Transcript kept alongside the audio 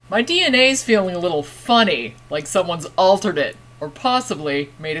My DNA's feeling a little funny, like someone's altered it, or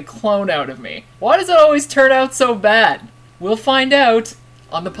possibly made a clone out of me. Why does it always turn out so bad? We'll find out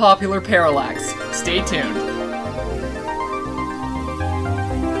on the Popular Parallax. Stay tuned.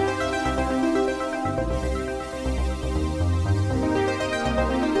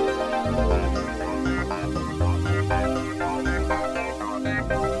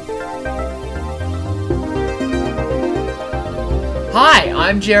 Hi,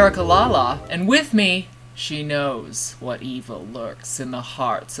 I'm Jerica Lala, and with me, she knows what evil lurks in the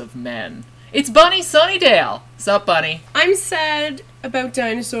hearts of men. It's Bunny Sunnydale! Sup, Bunny? I'm sad about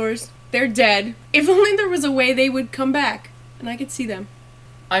dinosaurs. They're dead. If only there was a way they would come back, and I could see them.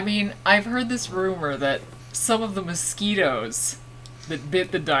 I mean, I've heard this rumor that some of the mosquitoes that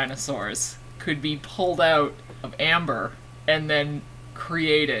bit the dinosaurs could be pulled out of amber and then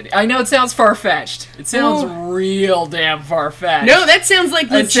created. I know it sounds far-fetched. It sounds real damn far-fetched. No, that sounds like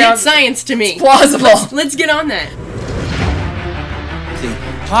legit science to me. It's plausible. Let's get on that.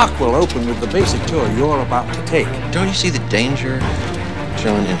 The park will open with the basic tour you're about to take. Don't you see the danger,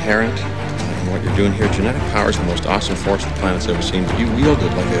 John, inherent in what you're doing here? Genetic power is the most awesome force the planet's ever seen. You wield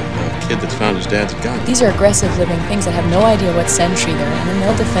it like a kid that's found his dad's gun. These are aggressive living things that have no idea what century they're in, and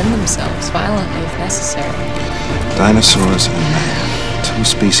they'll defend themselves violently if necessary. Dinosaurs and man. Two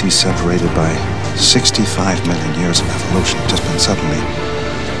species separated by 65 million years of evolution have just been suddenly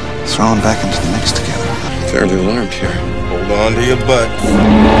thrown back into the mix together. Fairly alarmed here. Hold on to your butt.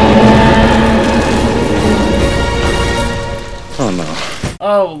 Oh no.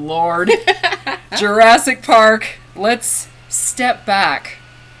 Oh, Lord. Jurassic Park. Let's step back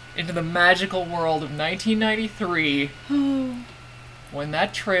into the magical world of 1993. When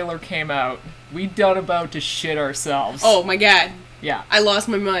that trailer came out, we done about to shit ourselves. Oh my god. Yeah. I lost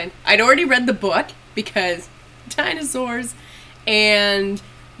my mind. I'd already read the book because dinosaurs, and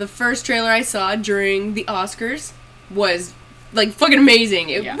the first trailer I saw during the Oscars was like fucking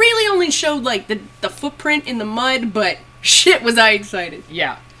amazing. It really only showed like the footprint in the mud, but shit was I excited.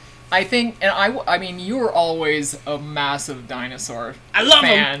 Yeah. I think, and I mean, you were always a massive dinosaur I love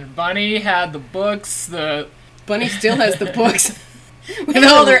fan. them. Bunny had the books, Bunny still has the books. With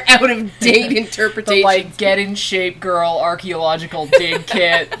all their out-of-date interpretations. The, like, get-in-shape girl archaeological dig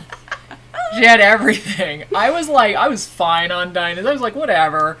kit. She had everything. I was fine on dinosaurs. I was like,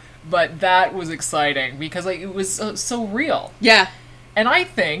 whatever. But that was exciting because, like, it was so real. Yeah. And I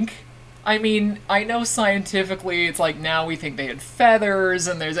mean, I know scientifically it's like now we think they had feathers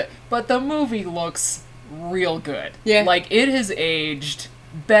and but the movie looks real good. Yeah. Like, it has aged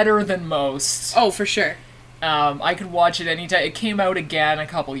better than most. Oh, for sure. I could watch it anytime. It came out again a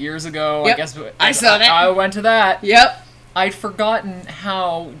couple years ago. Yep. I guess I saw that. I went to that. Yep. I'd forgotten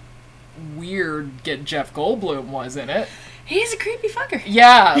how weird Jeff Goldblum was in it. He's a creepy fucker.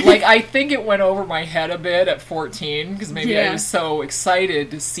 Yeah, like, I think it went over my head a bit at 14, because maybe I Yeah. was so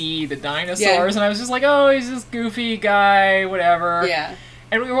excited to see the dinosaurs, Yeah. and I was just like, oh, he's this goofy guy, whatever. Yeah.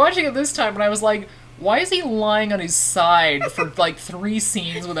 And we were watching it this time, and I was like, why is he lying on his side for, like, 3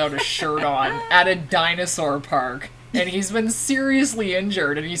 scenes without a shirt on at a dinosaur park? And he's been seriously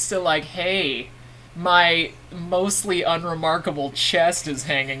injured, and he's still like, hey, my mostly unremarkable chest is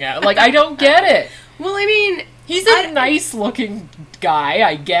hanging out. Like, I don't get it. Well, I mean... He's a nice-looking guy,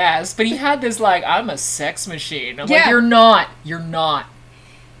 I guess, but he had this, like, I'm a sex machine. I'm like, you're not. You're not.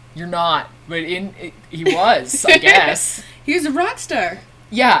 You're not. But he was, I guess. He was a rock star.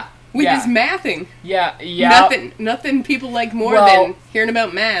 Yeah. With his mathing. Yeah, yeah. Nothing people like more than hearing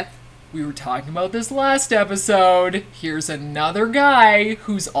about math. We were talking about this last episode. Here's another guy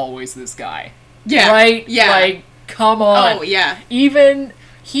who's always this guy. Yeah. Right? Yeah. Like, come on. Oh, yeah. Even,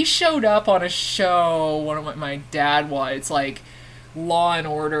 he showed up on a show, one of my dad was, it's like Law and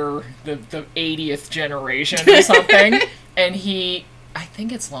Order, the 80th generation or something. And I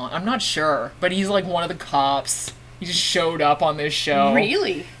think it's Law, I'm not sure, but he's like one of the cops. He just showed up on this show.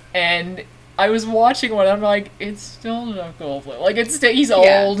 Really? And I was watching one, and I'm like, it's still Jeff Goldblum. Like, he's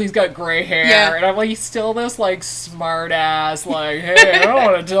old, he's got gray hair, and I'm like, he's still this, like, smart ass, like, hey, I don't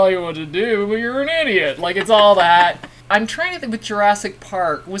want to tell you what to do, but you're an idiot. Like, it's all that. I'm trying to think with Jurassic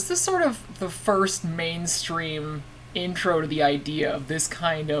Park, was this sort of the first mainstream intro to the idea of this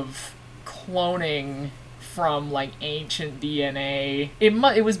kind of cloning from, like, ancient DNA?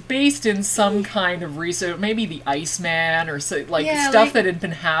 It was based in some kind of research, maybe the Iceman or so, like, stuff that had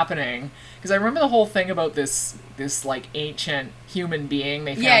been happening. Because I remember the whole thing about this like ancient human being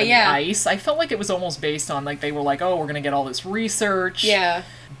they found in the ice. I felt like it was almost based on, like, they were like, oh, we're gonna get all this research. Yeah.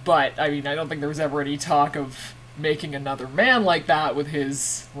 But I mean, I don't think there was ever any talk of making another man like that with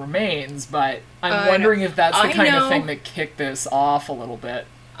his remains. But I'm wondering if that's the kind of thing that kicked this off a little bit.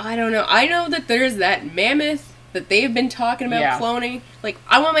 I don't know. I know that there's that mammoth that they have been talking about cloning. Like,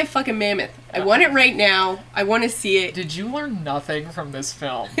 I want my fucking mammoth. I want it right now. I want to see it. Did you learn nothing from this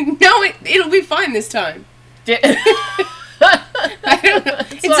film? No, it'll be fine this time. I don't know.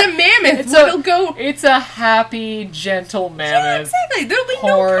 It's a mammoth. It'll go. It's a happy, gentle mammoth. Yeah, exactly. There'll be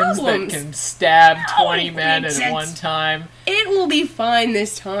horns no problems. That can stab 20 men at one time. It will be fine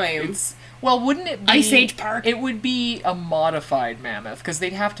this time. Well, wouldn't it be... Ice Age Park? It would be a modified mammoth, because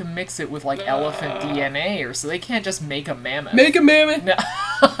they'd have to mix it with, like, elephant DNA, or so they can't just make a mammoth. Make a mammoth? No.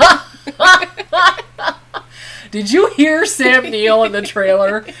 Did you hear Sam Neill in the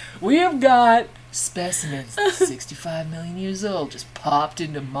trailer? We have got specimens 65 million years old just popped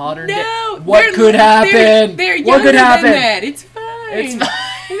into modern day. What could happen? They're what could happen? Than that. It's fine.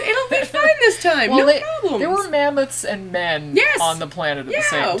 It'll be fine this time. Well, no problems. There were mammoths and men on the planet at the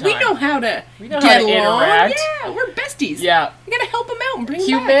same time. We know how to get along. Interact. Yeah, we're besties. Yeah. We gotta help them out and bring them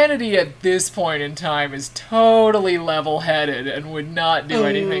Humanity at this point in time is totally level-headed and would not do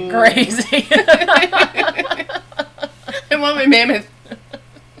anything crazy. I want my mammoth.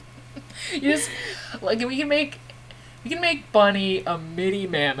 You just, like, we can make Bunny a mini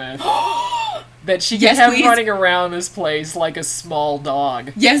mammoth that she can have running around this place like a small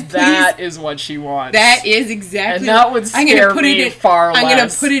dog. Yes, please. That is what she wants. That is exactly. And that would scare me far less. I'm gonna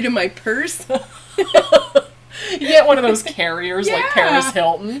put it in my purse. You get one of those carriers like Paris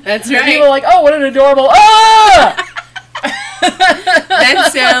Hilton. That's and right. People are like, oh, what an adorable. Ah!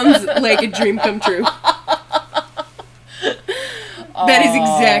 That sounds like a dream come true. That is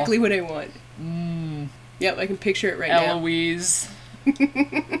exactly what I want. Yep, I can picture it right now. Eloise.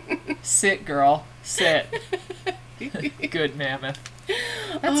 Sit, girl. Sit. Good mammoth.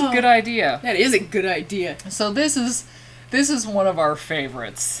 That's a good idea. That is a good idea. So this is one of our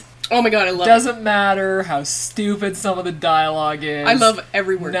favorites. Oh my god, I love it. Doesn't matter how stupid some of the dialogue is. I love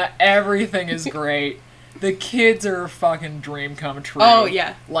every word. Everything is great. The kids are a fucking dream come true. Oh,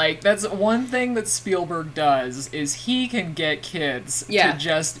 yeah. Like, that's one thing that Spielberg does, is he can get kids to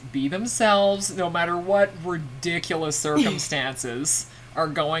just be themselves, no matter what ridiculous circumstances are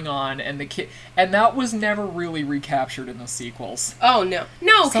going on, and that was never really recaptured in the sequels. Oh, no.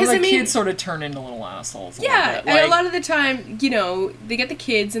 No, because, some of the kids sort of turn into little assholes a yeah, little bit. And a lot of the time, they get the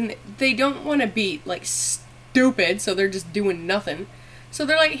kids, and they don't want to be, like, stupid, so they're just doing nothing. So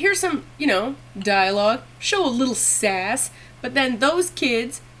they're like, here's some, dialogue, show a little sass, but then those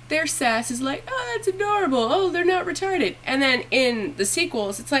kids, their sass is like, oh, that's adorable, oh, they're not retarded. And then in the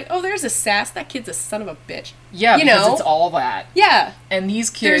sequels, it's like, oh, there's a sass, that kid's a son of a bitch. Yeah, because it's all that. Yeah. And these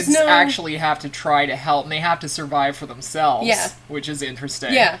kids actually have to try to help, and they have to survive for themselves, which is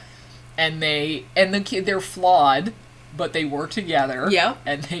interesting. Yeah. And they're flawed, but they work together,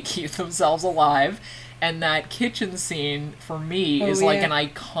 and they keep themselves alive. And that kitchen scene, for me, is like an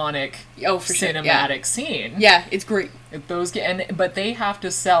iconic cinematic scene. Yeah, it's great. But they have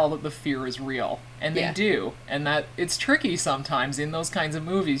to sell that the fear is real. And they do. And that it's tricky sometimes in those kinds of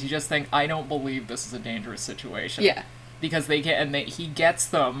movies. You just think, I don't believe this is a dangerous situation. Yeah. Because he gets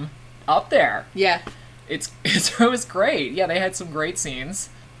them up there. Yeah. It was great. Yeah, they had some great scenes.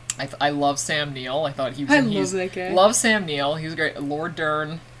 I love Sam Neill. I thought he was... I love that guy. Love Sam Neill. He was great. Laura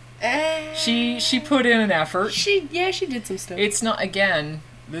Dern... She put in an effort. She did some stuff. It's not, again,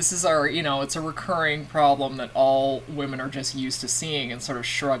 this is our, it's a recurring problem that all women are just used to seeing and sort of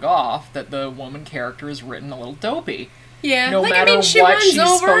shrug off, that the woman character is written a little dopey. Yeah, no matter she what runs she's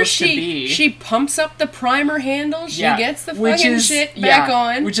over, supposed to be. She pumps up the primer handle, she gets the fucking shit back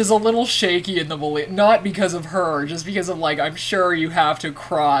on. Which is a little shaky in the belief, not because of her, just because of, like, I'm sure you have to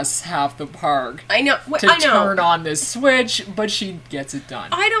cross half the park to turn on this switch, but she gets it done.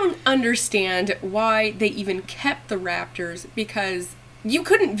 I don't understand why they even kept the raptors, because you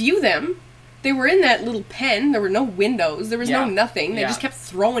couldn't view them. They were in that little pen, there were no windows, there was no nothing, they just kept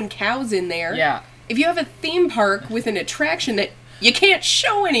throwing cows in there. Yeah. If you have a theme park with an attraction that you can't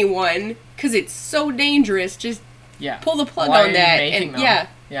show anyone because it's so dangerous, just pull the plug on that. And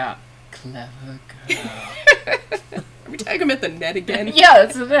yeah. Clever girl. Are we talking about the net again? Yeah,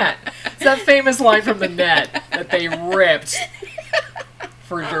 that's the net. It's that famous line from the net that they ripped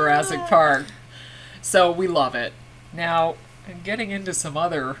for Jurassic Park. So we love it. Now, getting into some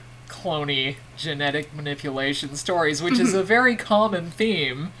other cloney genetic manipulation stories, which is a very common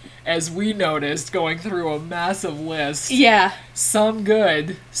theme, as we noticed going through a massive list. Yeah. Some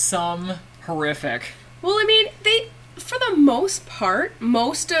good, some horrific. Well, I mean, for the most part,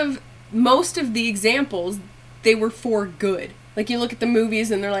 most of the examples, they were for good. Like, you look at the movies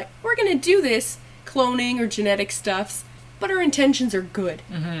and they're like, we're gonna do this cloning or genetic stuffs, but our intentions are good.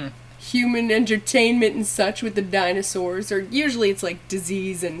 Mm-hmm. human entertainment and such with the dinosaurs, or usually it's like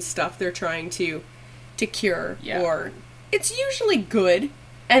disease and stuff they're trying to cure, or it's usually good,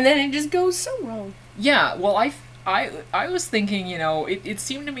 and then it just goes so wrong. Yeah, well, I was thinking, you know, it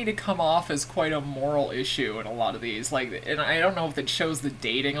seemed to me to come off as quite a moral issue in a lot of these, like, and I don't know if it shows the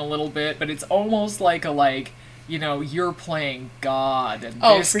dating a little bit, but it's almost like you know, you're playing God, and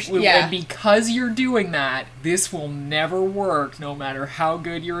and because you're doing that, this will never work, no matter how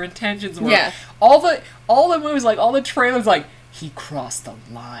good your intentions were. Yeah. All the movies, like, all the trailers, like, he crossed the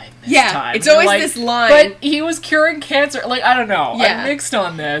line this time. It's always this line. But he was curing cancer. Like, I don't know. I'm mixed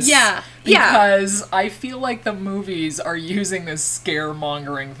on this. Yeah. Because I feel like the movies are using this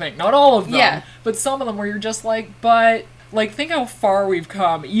scaremongering thing. Not all of them, but some of them where you're just like, but... Like, think how far we've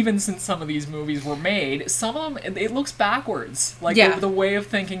come, even since some of these movies were made. Some of them, it looks backwards. Like, the way of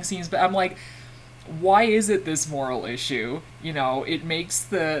thinking seems... I'm like, why is it this moral issue? You know, it makes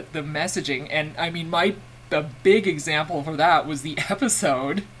the messaging... And, I mean, the big example for that was the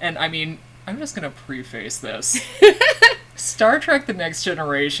episode. And, I mean, I'm just gonna preface this. Star Trek The Next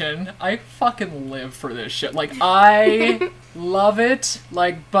Generation, I fucking live for this shit. Like, I love it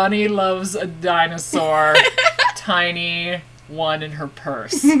like Bunny loves a dinosaur. Tiny one in her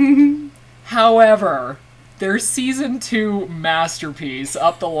purse. However, their season 2 masterpiece,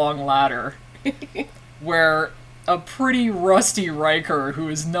 Up the Long Ladder, where a pretty rusty Riker who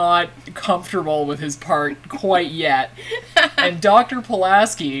is not comfortable with his part quite yet, and Dr.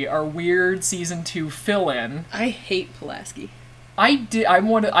 Pulaski, our weird season 2 fill-in. I hate Pulaski. I'm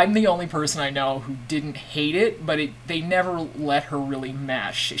the only person I know who didn't hate it, but they never let her really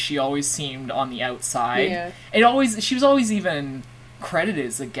mesh. She always seemed on the outside. Yeah. She was always even credited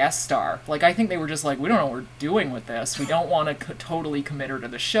as a guest star. Like, I think they were just like, we don't know what we're doing with this. We don't want to totally commit her to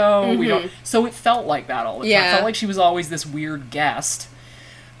the show. Mm-hmm. We don't. So it felt like that all the time. It felt like she was always this weird guest.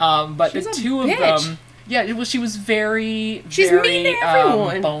 But the two of them, she was very, she's very mean to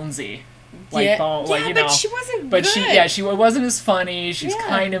everyone. Bonesy. But she wasn't good. She wasn't as funny. She's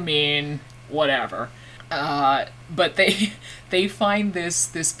kind of mean. Whatever. But they find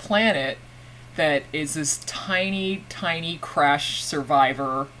this planet that is this tiny, tiny crash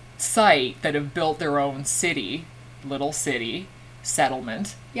survivor site that have built their own little city,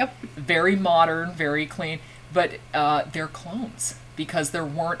 settlement. Yep. Very modern, very clean. But they're clones because there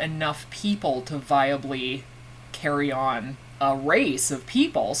weren't enough people to viably carry on a race of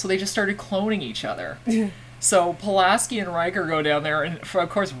people, so they just started cloning each other. So Pulaski and Riker go down there, and of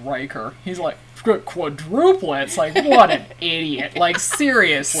course Riker, he's like, quadruplets, like, what an idiot. Like,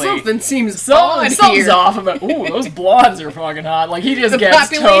 seriously. Something seems odd something's off about, ooh, those blondes are fucking hot. Like, he just gets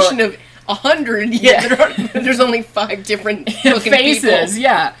population of 100, there's only 5 different looking faces,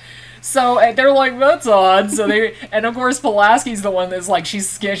 people. So they're like, that's odd. So and of course Pulaski's the one that's like, she's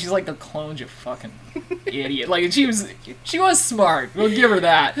scared. She's like, they're clones, you fucking idiot. Like, she was smart. We'll give her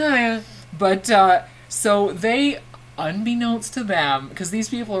that. Oh yeah. But so they, unbeknownst to them, because these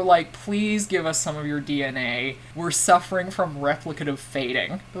people are like, please give us some of your DNA. We're suffering from replicative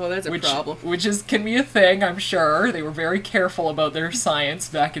fading. Oh, that's a problem. Which can be a thing, I'm sure. They were very careful about their science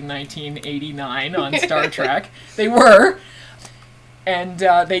back in 1989 on Star Trek. They were. And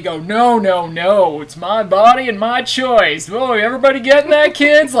they go, no, it's my body and my choice. Oh, everybody getting that,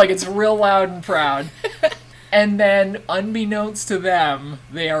 kids? Like, it's real loud and proud. And then, unbeknownst to them,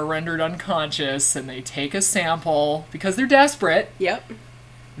 they are rendered unconscious, and they take a sample, because they're desperate. Yep.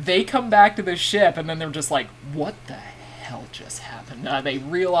 They come back to the ship, and then they're just like, what the hell just happened? They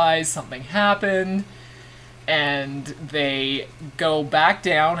realize something happened, and they go back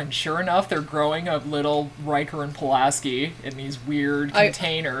down, and sure enough, they're growing a little Riker and Pulaski in these weird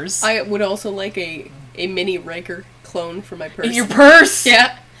containers. I would also like a mini Riker clone for my purse. In your purse?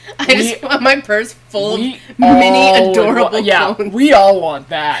 Yeah. I just want my purse full of mini adorable clones. Yeah, we all want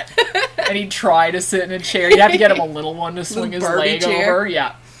that. And he'd try to sit in a chair. You'd have to get him a little one to swing his leg over.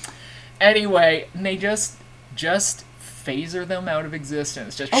 Yeah. Anyway, and they just phaser them out of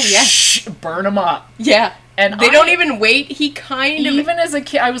existence. Just burn them up. Yeah. And they don't even wait. He even as a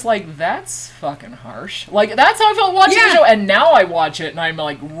kid, I was like, that's fucking harsh. Like, that's how I felt watching the show. And now I watch it, and I'm,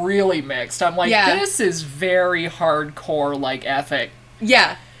 like, really mixed. I'm like, this is very hardcore, like, ethic.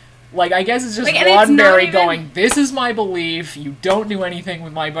 Yeah. Like, I guess it's just Roddenberry going, this is my belief, you don't do anything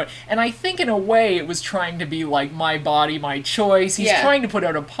with my body. And I think in a way it was trying to be like, my body, my choice. He's trying to put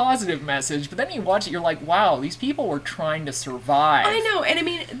out a positive message, but then you watch it, you're like, wow, these people were trying to survive. I know, and I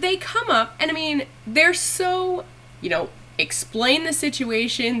mean, they come up, and I mean, they're so, explain the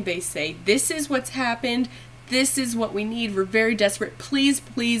situation, they say, this is what's happened, this is what we need, we're very desperate, please,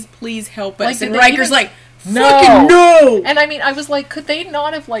 please, please help us. And Riker's like, No! Fucking no! And I mean, I was like, could they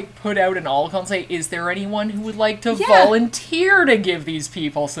not have, like, put out an all-call and say, is there anyone who would like to Yeah. volunteer to give these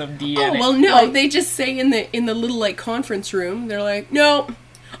people some DNA? Oh, well, no. Like, They just say in the little, like, conference room, they're like, no,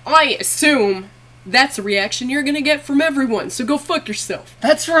 I assume that's a reaction you're gonna get from everyone, so go fuck yourself.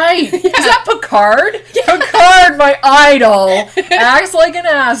 that's right. Is that Picard? Picard, my idol, acts like an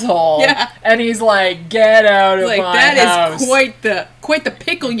asshole. Yeah. And he's like, get out of Like, my that house. is quite the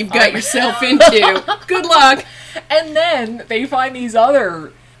pickle you've got yourself into. Good luck. And then they find these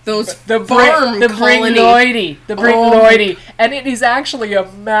other... Those The farm colony. Bringloidy, and it is actually a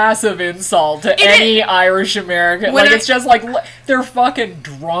massive insult to any Irish American. When Like, I- it's just like, they're fucking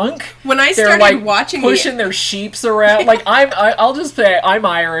drunk. When I They're started like watching pushing their sheeps around. Like, I'll just say, I'm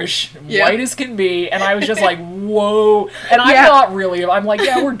Irish, Yeah. white as can be, and I was just like, whoa. And I'm Yeah. not really, I'm like,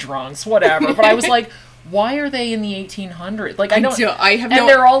 yeah, we're drunks, whatever. But I was like, why are they in the 1800s? Like, I have and and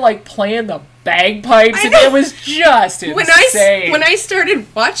they're all like playing the bagpipes, I and know. it was just insane. when I started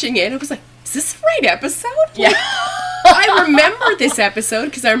watching it, I was like, is this the right episode? Yeah. I remember this episode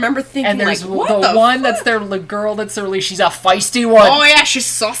because I remember thinking, And there's like, what the one that's fuck? the girl that's early. She's a feisty one. Oh yeah, she's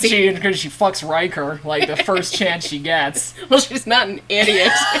saucy. Because she fucks Riker like the first chance she gets. Well, she's not an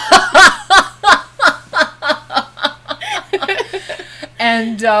idiot.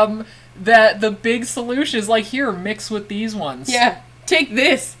 And the big solution is like, here, mix with these ones. Yeah, take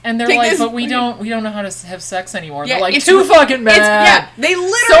this. And they're Take like, this but we don't know how to have sex anymore. Yeah, They're like, it's too re- fucking bad. Yeah, they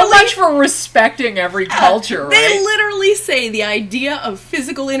literally. So much for respecting every culture, They right? literally say the idea of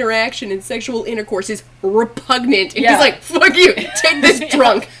physical interaction and sexual intercourse is repugnant. And Yeah. he's like, fuck you, take this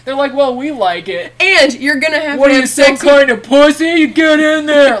drunk. They're like, well, we like it. And you're gonna have What to are you, have some sex kind of pussy? You get in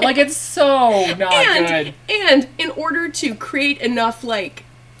there. Like, it's so not good. and in order to create enough, like,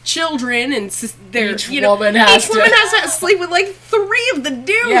 children and Each woman has to sleep with like 3 of the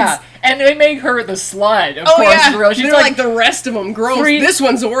dudes. Yeah, and they make her the slut, of Oh course. yeah, Real. She's they're like the rest of them gross. This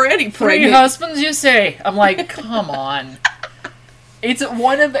one's already 3 pregnant. husbands, you say? I'm like, come on. It's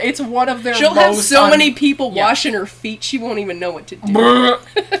one of their She'll most have so many people yeah. washing her feet, she won't even know what to do.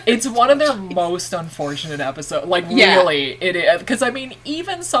 It's one of their most unfortunate episodes. Like, Yeah. really, it is. Because, I mean,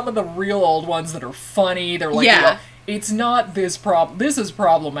 even some of the real old ones that are funny, they're like, Yeah. it's not this problem. This is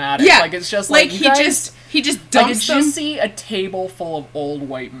problematic. Yeah, Like, it's just like, he you guys, just I could dumps them. just see a table full of old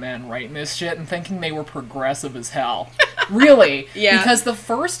white men writing this shit and thinking they were progressive as hell. Really. Yeah. Because the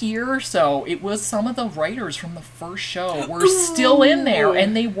first year or so, it was some of the writers from the first show were still in there,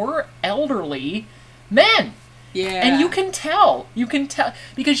 and they were elderly men. Yeah, And you can tell,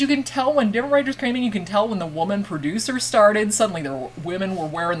 because you can tell when different writers came in, you can tell when the woman producer started, suddenly the women were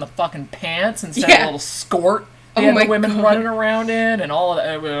wearing the fucking pants instead of Yeah. a little skirt they Oh had my the women God. running around in, and all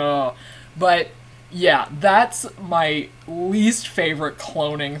of that. But, yeah, that's my least favorite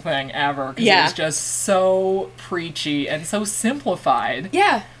cloning thing ever, because it Yeah. was just so preachy and so simplified.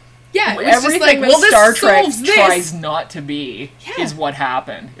 yeah. Yeah, it was Everything just like, that well, this Star Trek solves this. tries not to be Yeah. is what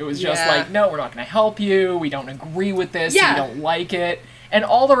happened. It was just Yeah. like, no, we're not going to help you. We don't agree with this. Yeah. We don't like it. And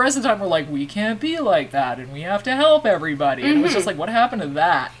all the rest of the time, we're like, we can't be like that, and we have to help everybody. And it was just like, what happened to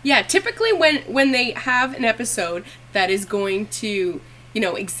that? Yeah, typically when they have an episode that is going to,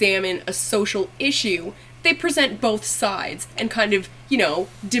 examine a social issue, they present both sides and kind of,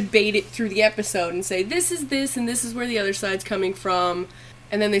 debate it through the episode and say, this is this and this is where the other side's coming from.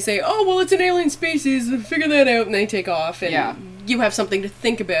 And then they say, oh, well, it's an alien species, figure that out, and they take off. And Yeah. you have something to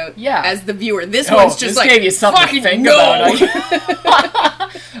think about Yeah. as the viewer. This Oh, one's just this like, gave you something to fucking think no!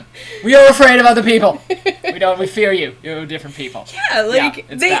 about. We are afraid of other people. We fear you. You're different people. Yeah, like,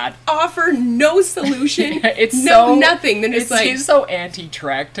 it's they bad. offer no solution, It's no so nothing. Then it's it like, seems so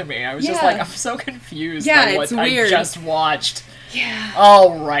anti-Trek to me. I was just Yeah. like, I'm so confused Yeah, by what it's I weird. just watched. yeah.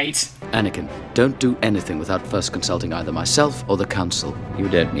 All right. Anakin, don't do anything without first consulting either myself or the Council. You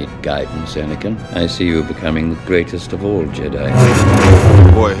don't need guidance, Anakin. I see you becoming the greatest of all Jedi.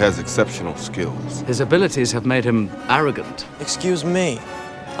 The boy has exceptional skills. His abilities have made him arrogant. Excuse me.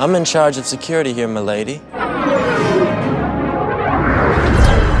 I'm in charge of security here, milady.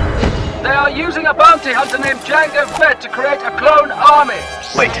 They are using a bounty hunter named Jango Fett to create a clone army.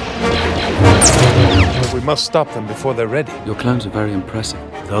 Wait. We must stop them before they're ready. Your clones are very impressive.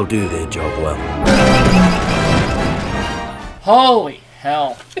 They'll do their job well. Holy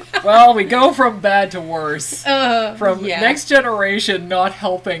hell. Well, we go from bad to worse. From yeah. Next Generation not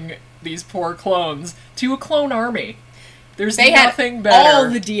helping these poor clones to a clone army. There's They nothing had better. all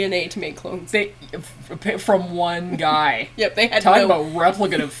the DNA to make clones. From one guy. Yep, they had Talking no... about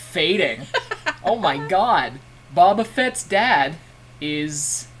replicative fading. Oh my god. Boba Fett's dad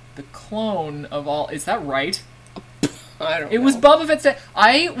is the clone of all... Is that right? I don't know. It was Boba Fett's dad.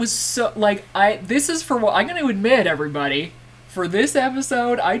 I was so, like, this is for what, I'm going to admit, everybody, for this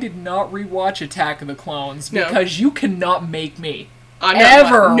episode, I did not rewatch Attack of the Clones because you cannot make me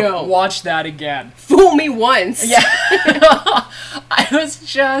watch that again. Fool me once. Yeah. I was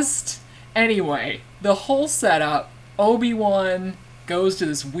just... Anyway, the whole setup, Obi-Wan goes to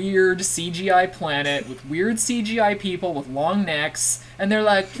this weird CGI planet with weird CGI people with long necks, and they're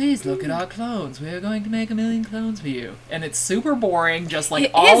like, please look at our clones. We're going to make 1 million clones for you. And it's super boring, just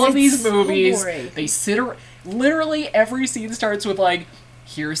like all of these movies. So they sit around... Literally every scene starts with like,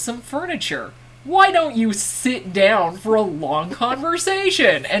 here's some furniture. Why don't you sit down for a long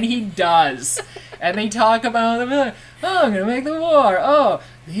conversation? And he does. And they talk about, oh, I'm gonna make the war. Oh,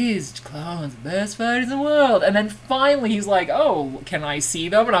 these clones, the best fighters in the world. And then finally he's like, oh, can I see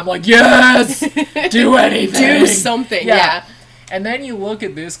them? And I'm like, yes! Do anything! Do something, yeah. And then you look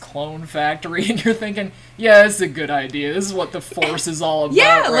at this clone factory and you're thinking, yeah, this is a good idea. This is what the Force is all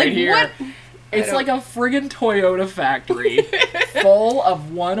about here. What? It's like a friggin' Toyota factory full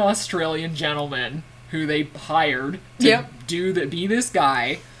of one Australian gentleman who they hired to be this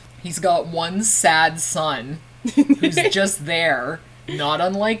guy. He's got one sad son who's just there, not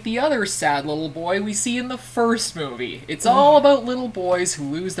unlike the other sad little boy we see in the first movie. It's all about little boys who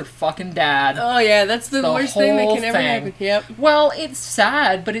lose their fucking dad. Oh yeah, that's the worst thing that can ever happen. Yep. Well, it's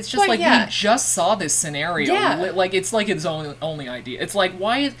sad, but it's just we just saw this scenario. Yeah. Like, it's like its only idea. It's like,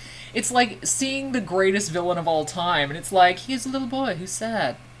 why... It's like seeing the greatest villain of all time, and it's like, he's a little boy who's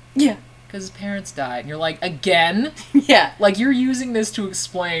sad. Yeah. Because his parents died. And you're like, again? Yeah. Like, you're using this to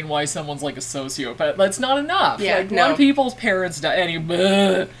explain why someone's like a sociopath. That's not enough. Yeah, like, a lot of people's parents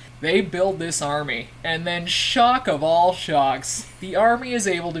died. They build this army. And then, shock of all shocks, the army is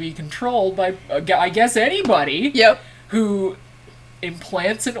able to be controlled by, I guess, anybody. Yep. Who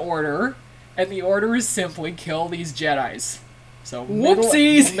implants an order, and the order is simply kill these Jedis. So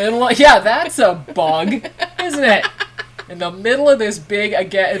whoopsies! Yeah, that's a bug, isn't it? In the middle of this big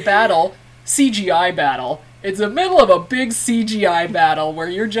battle, CGI battle, it's the middle of a big CGI battle where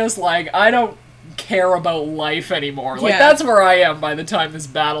you're just like, I don't care about life anymore. Like, that's where I am by the time this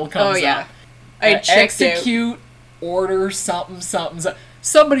battle comes up. I checked execute, order, something.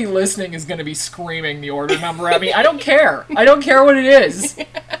 Somebody listening is going to be screaming the order number at me. I don't care. I don't care what it is.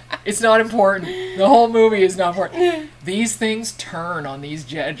 It's not important. The whole movie is not important. These things turn on these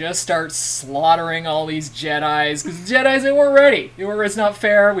just start slaughtering all these Jedis, because the Jedis, they weren't ready. It's not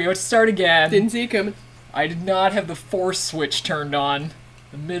fair. We have to start again. Didn't see it coming. I did not have the Force switch turned on.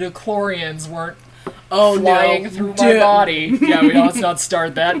 The midichlorians weren't Oh, flying no. through my body. Yeah, let's not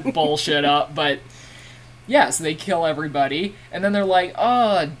start that bullshit up, but yeah, so they kill everybody, and then they're like,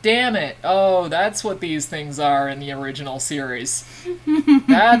 oh, damn it. Oh, that's what these things are in the original series.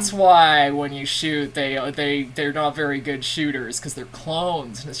 That's why when you shoot, they're not very good shooters, because they're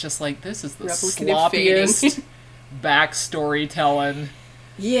clones. And it's just like, this is the sloppiest backstory telling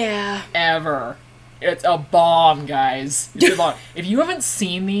ever. It's a bomb, guys. It's a bomb. If you haven't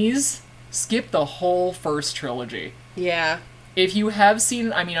seen these, skip the whole first trilogy. Yeah. If you have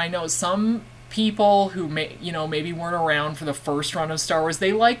seen, I mean, I know some people who maybe weren't around for the first run of Star Wars,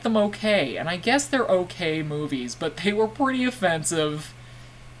 they like them okay, and I guess they're okay movies, but they were pretty offensive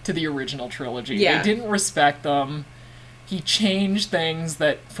to the original trilogy. Yeah. They didn't respect them. He changed things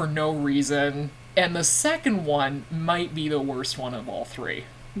that for no reason, and the second one might be the worst one of all three.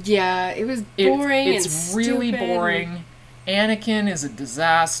 Yeah, it was boring. It's really boring. Anakin is a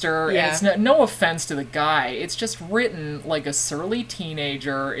disaster. Yeah. And it's no offense to the guy. It's just written like a surly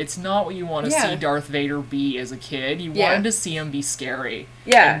teenager. It's not what you want to see Darth Vader be as a kid. You wanted to see him be scary.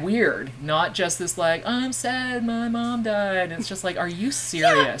 Yeah. And weird. Not just this like, I'm sad my mom died. It's just like, are you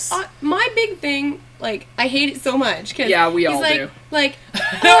serious? Yeah, my big thing, like, I hate it so much. Cause we all like, do. Like,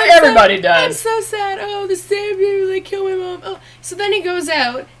 everybody does. I'm so sad. Oh, the Savior, they kill my mom. Oh. So then he goes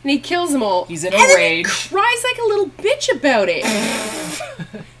out and he kills them all. He's in a and rage. Then he cries like a little bitch about it.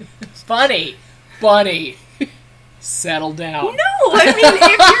 Funny. Bunny. Settle down. No, I mean,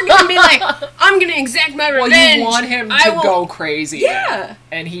 if you're gonna be like, I'm gonna exact my revenge. Well, you want him to go crazy. Yeah.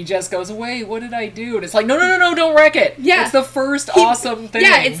 And he just goes, wait, what did I do? And it's like, no, don't wreck it. Yeah. It's the first awesome thing.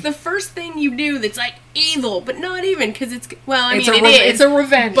 Yeah, it's the first thing you do that's like evil, but not even, because it's, well, I mean, it is. It's a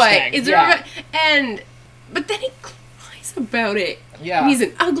revenge thing. It's a but then he cries about it. Yeah. And he's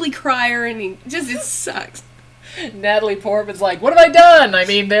an ugly crier, and it sucks. Natalie Portman's like, what have I done? I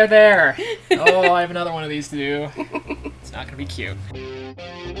mean, they're there. Oh, I have another one of these to do. It's not going to be cute.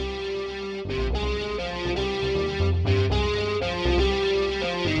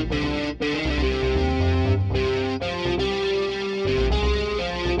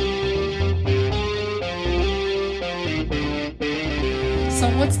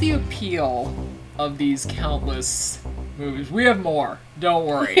 what's the appeal of these countless movies? We have more. Don't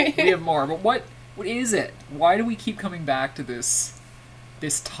worry. We have more. But what is it? Why do we keep coming back to this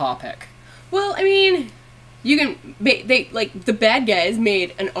topic? Well, I mean, you can the bad guys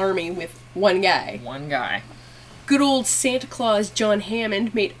made an army with one guy. One guy. Good old Santa Claus John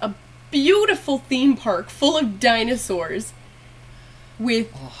Hammond made a beautiful theme park full of dinosaurs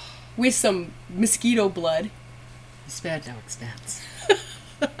with some mosquito blood. He spared no expense.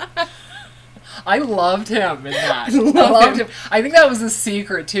 I loved him in that. I loved him. I think that was the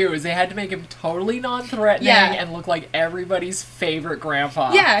secret too, is they had to make him totally non-threatening and look like everybody's favorite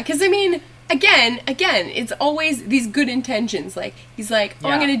grandpa. Yeah, because I mean, again, it's always these good intentions. Like he's like,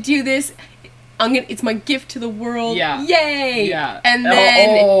 I'm gonna do this. It's my gift to the world. Yeah. Yay! Yeah. And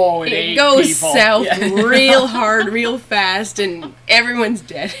then it goes south real hard, real fast, and everyone's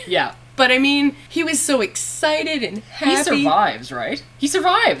dead. Yeah. But I mean, he was so excited and happy. He survives, right? He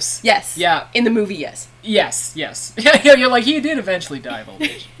survives. Yes. Yeah. In the movie, yes. Yes. Yeah, you're like, he did eventually die of old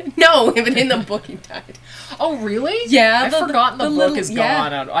age. No, but in the book he died. Oh, really? Yeah. I've forgotten the book is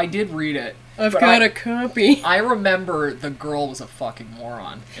gone. I did read it. I've got a copy. I remember the girl was a fucking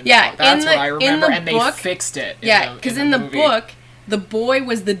moron. Yeah, that's what I remember, and they fixed it. Yeah, because in the book, the boy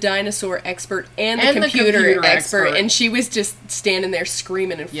was the dinosaur expert and the computer expert, and she was just standing there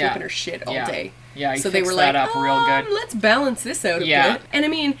screaming and flipping her shit all day. Yeah, so they were like, up real good. Let's balance this out a bit. And I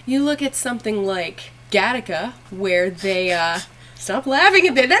mean, you look at something like Gattaca, where they stop laughing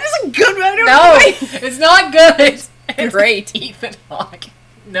at that. That isn't good. No, it's not good. It's great. Ethan Hawke.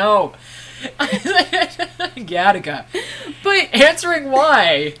 No. Gattaca. But answering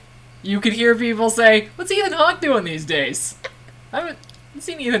why, you could hear people say, what's Ethan Hawke doing these days? I haven't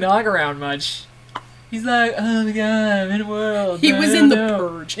seen Ethan Hawke around much. He's like, oh my god, I'm in a world. He was in The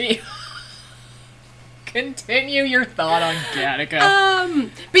Purge. Continue your thought on Gattaca.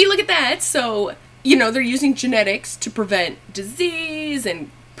 But you look at that, so, you know, they're using genetics to prevent disease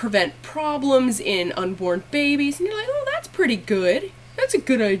and prevent problems in unborn babies, and you're like, oh, that's pretty good. That's a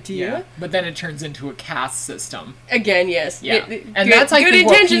good idea. Yeah, but then it turns into a caste system. Again, yes. Yeah. And that's, I think,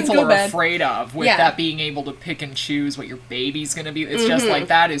 what people are afraid of, with that being able to pick and choose what your baby's going to be. It's just like,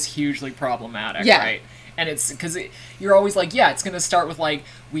 that is hugely problematic, right? And it's, because you're always like, it's going to start with, like,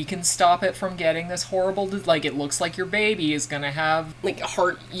 we can stop it from getting this horrible, like, it looks like your baby is going to have, like, a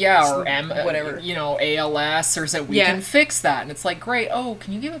heart, or whatever, you know, ALS, or so we can fix that. And it's like, great,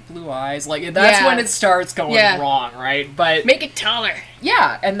 can you give it blue eyes? Like, that's when it starts going wrong, right? But make it taller.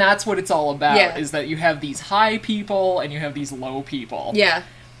 Yeah, and that's what it's all about, is that you have these high people and you have these low people. Yeah.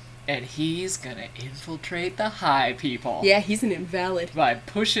 And he's gonna infiltrate the high people. Yeah, he's an invalid. By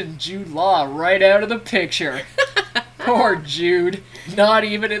pushing Jude Law right out of the picture. Poor Jude. Not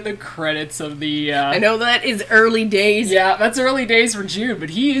even in the credits of the... I know that is early days. Yeah, that's early days for Jude, but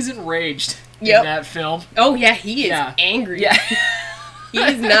he is enraged in that film. Oh yeah, he is angry. Yeah. He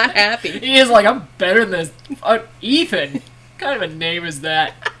is not happy. He is like, I'm better than this. Ethan. What kind of a name is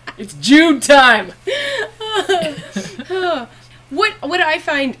that? It's Jude time! What I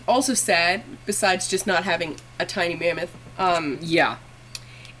find also sad, besides just not having a tiny mammoth,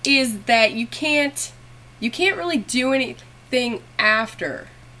 is that you can't really do anything after.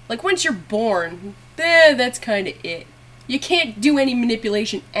 Like, once you're born, that's kind of it. You can't do any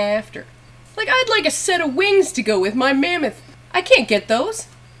manipulation after. Like, I'd like a set of wings to go with my mammoth. I can't get those.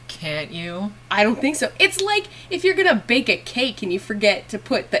 Can't you? I don't think so. It's like if you're gonna bake a cake and you forget to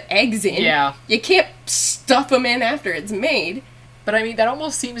put the eggs in. Yeah. You can't stuff them in after it's made. But I mean, that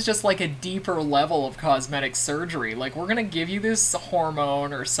almost seems just like a deeper level of cosmetic surgery. Like, we're gonna give you this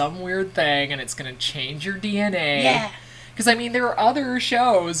hormone or some weird thing, and it's gonna change your DNA. Yeah. Because, I mean, there are other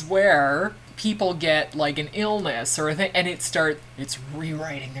shows where people get, like, an illness or a thing, and it's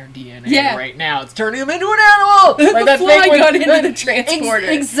rewriting their DNA right now. It's turning them into an animal! Like, the fly got into the transporter.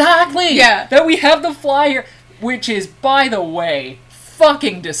 Exactly! Yeah. That we have the fly here, which is, by the way,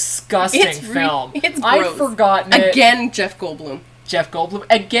 fucking disgusting film. It's gross. I've forgotten it. Again, Jeff Goldblum.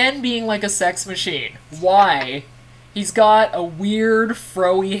 Again being like a sex machine. Why? He's got a weird,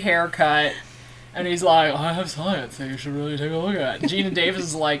 fro-y haircut, and he's like, I have science that you should really take a look at. And Gina Davis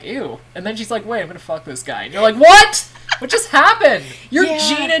is like, ew. And then she's like, wait, I'm gonna fuck this guy. And you're like, what? What just happened? You're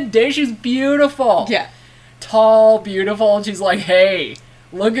Gina Davis. She's beautiful. Yeah. Tall, beautiful, and she's like, hey,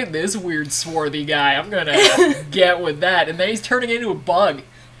 look at this weird, swarthy guy. I'm gonna get with that. And then he's turning into a bug.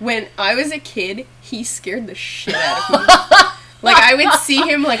 When I was a kid, he scared the shit out of me. Like, I would see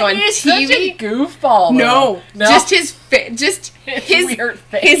him, like, on He's TV. Such a goofball, though. No, just his weird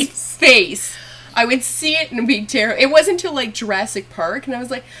face. His face. I would see it and be terrified. It wasn't until like Jurassic Park, and I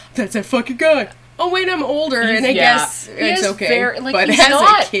was like, "That's that fucking guy." Oh wait, I'm older, and I guess it's okay. But he's as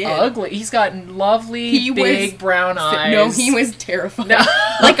not a kid, ugly. He's got lovely, big brown eyes. No, he was terrifying,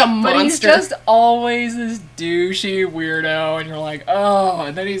 like a monster. But he's just always this douchey weirdo, and you're like, oh.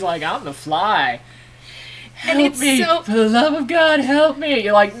 And then he's like, I'm the Fly. Help and it's me, so, for the love of God, help me.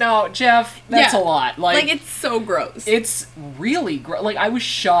 You're like, no, Jeff, that's a lot. Like, it's so gross. It's really gross. Like, I was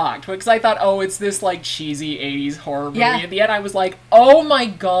shocked, because I thought, oh, it's this, like, cheesy 80s horror movie. Yeah. In the end, I was like, oh my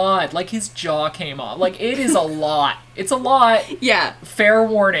God. Like, his jaw came off. Like, it is a lot. It's a lot. Yeah. Fair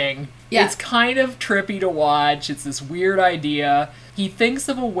warning. Yeah. It's kind of trippy to watch. It's this weird idea. He thinks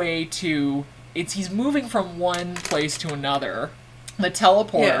of a way to... He's moving from one place to another. The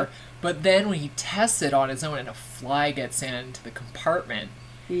teleporter... Yeah. But then when he tests it on his own and a fly gets into the compartment.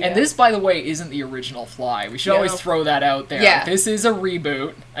 Yeah. And this, by the way, isn't the original Fly. We should always throw that out there. Yeah. This is a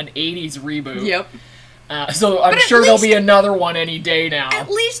reboot, an 80s reboot. Yep. So I'm sure there'll be another one any day now. At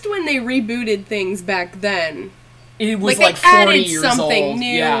least when they rebooted things back then. It was like 40 years old. Something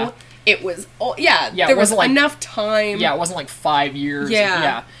new. Yeah. It was, there was like, enough time. Yeah, it wasn't like 5 years.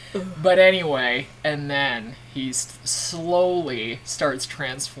 Yeah. But anyway, and then he slowly starts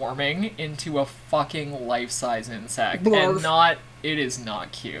transforming into a fucking life-size insect. Blurf. And it is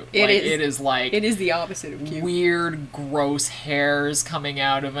not cute. It is the opposite of cute. Weird, gross hairs coming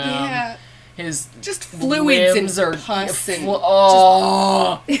out of him. Yeah. His just fluids and pus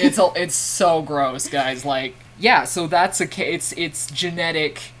it's so gross, guys. Like, yeah, so that's it's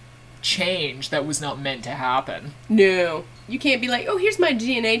genetic change that was not meant to happen. No. You can't be like, oh, here's my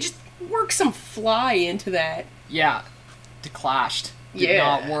DNA, just work some Fly into that. Yeah. Declashed. Did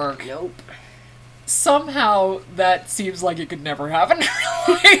not work. Nope. Somehow, that seems like it could never happen.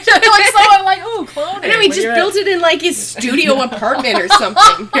 Like, someone like, ooh, clone it. I know, he just built it in, like, his studio apartment or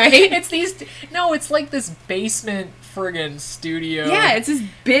something, right? It's like this basement friggin' studio. Yeah, it's this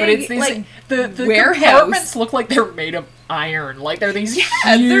big, but it's these, like, the warehouse. Compartments look like they're made of iron. Like, they're these huge,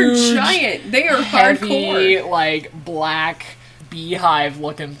 they're giant. They are heavy, hardcore. Like, black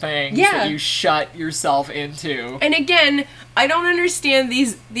beehive-looking things that you shut yourself into. And again, I don't understand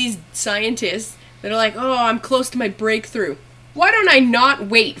these scientists that are like, oh, I'm close to my breakthrough. Why don't I not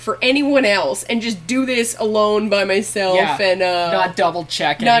wait for anyone else and just do this alone by myself and not double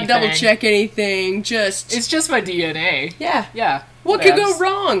check anything? It's just my DNA. Yeah. What could go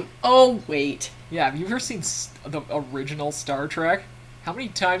wrong? Oh, wait. Yeah, have you ever seen the original Star Trek? How many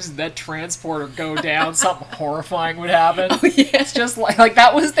times did that transporter go down? Something horrifying would happen. Oh, yeah. It's just like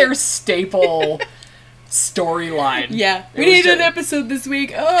that was their staple storyline. Yeah. We need an episode this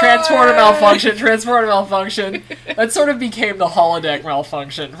week. Oh. Transporter malfunction. That sort of became the holodeck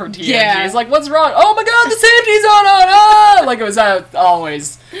malfunction for TNG. Yeah. It's like, what's wrong? Oh my god, the safety's on! Ah! Like it was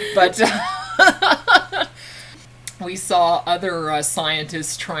always. But we saw other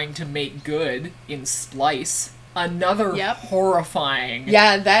scientists trying to make good in Splice. Another horrifying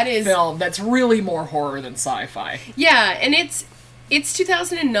film that's really more horror than sci-fi. Yeah, and it's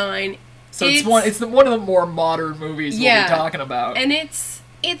 2009. So it's one of the more modern movies we'll be talking about. And it's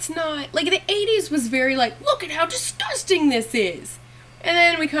not like the 80s was very like, look at how disgusting this is. And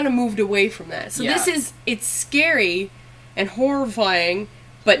then we kind of moved away from that. So it's scary and horrifying,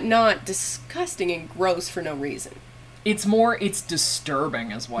 but not disgusting and gross for no reason. It's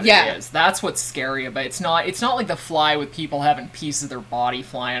disturbing is what it is. That's what's scary about it. It's not like The Fly with people having pieces of their body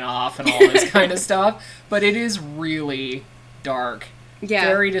flying off and all this kind of stuff, but it is really dark. Yeah.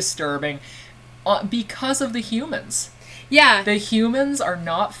 Very disturbing. Because of the humans. Yeah. The humans are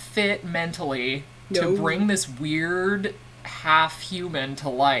not fit mentally to bring this weird half-human to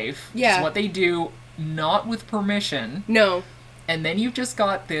life. Yeah. It's what they do, not with permission. No. And then you've just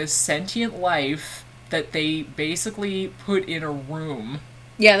got this sentient life that they basically put in a room.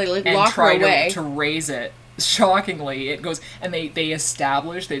 Yeah, they lock her away. To raise it. Shockingly, it goes, and they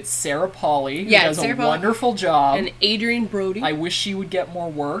establish that it's Sarah Polley, who does a wonderful job. And Adrian Brody. I wish she would get more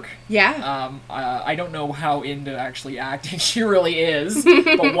work. Yeah. I don't know how into actually acting she really is,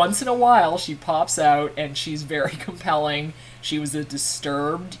 but once in a while she pops out and she's very compelling. She was a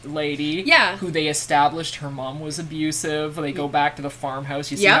disturbed lady who they established her mom was abusive. They go back to the farmhouse.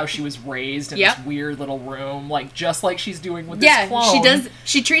 You see how she was raised in this weird little room, like just like she's doing with this clone. Yeah,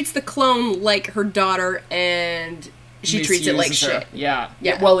 she treats the clone like her daughter, and she treats it like shit. Yeah.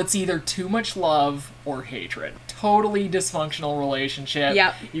 Well, it's either too much love or hatred. Totally dysfunctional relationship.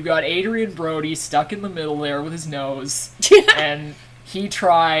 Yep. You got Adrian Brody stuck in the middle there with his nose, and he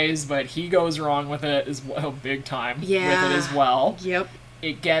tries, but he goes wrong with it as well, big time with it as well. Yep.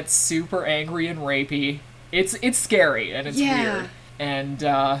 It gets super angry and rapey. It's scary and it's weird. And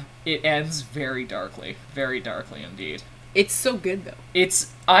it ends very darkly indeed. It's so good though.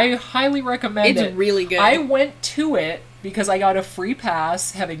 I highly recommend it. It's really good. I went to it because I got a free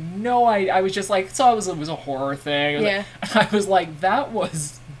pass, having no idea. I was just like, so it was a horror thing. Yeah. I was like, that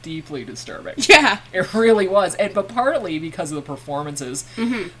was deeply disturbing. Yeah. It really was. But partly because of the performances.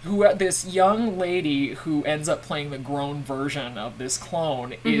 Mm-hmm. This young lady who ends up playing the grown version of this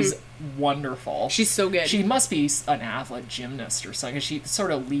clone is wonderful. She's so good. She must be an athlete gymnast or something. She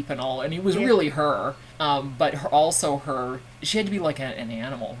sort of leap and all, and it was really her. But she had to be like an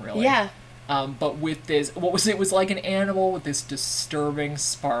animal, really. Yeah. But with this, it was like an animal with this disturbing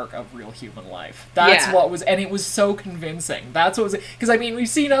spark of real human life. That's what was, and it was so convincing. That's what was, because I mean, we've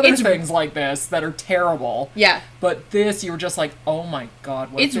seen other things like this that are terrible. Yeah. But this, you were just like, oh my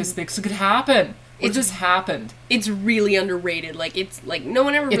god, what if this could happen? It just happened. It's really underrated. Like, it's like, no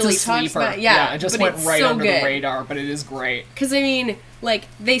one ever really talks about it. Yeah, it just went right under the radar, but it is great. Because, I mean, like,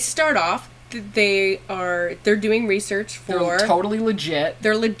 they start off, they're doing research for... They're totally legit.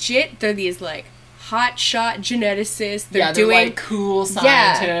 They're legit. They're these, like, hotshot geneticists. They're doing, like, cool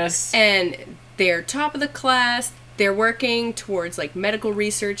scientists. Yeah, and they're top of the class. They're working towards, like, medical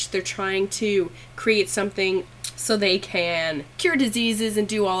research. They're trying to create something so they can cure diseases and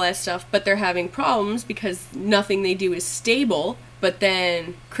do all that stuff, but they're having problems because nothing they do is stable. But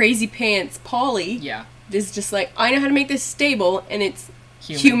then Crazy Pants Polly is just like, I know how to make this stable, and it's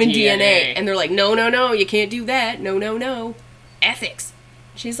human DNA. And they're like, no, you can't do that. No. Ethics.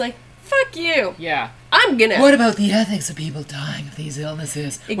 She's like, fuck you. Yeah. I'm gonna... What about the ethics of people dying of these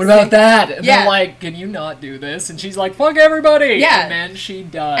illnesses? Exactly. What about that? And they're like, can you not do this? And she's like, fuck everybody. Yeah. And then she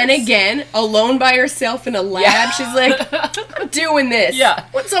does. And again, alone by herself in a lab, she's like, I'm doing this. Yeah.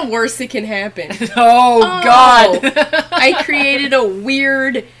 What's the worst that can happen? Oh, God. I created a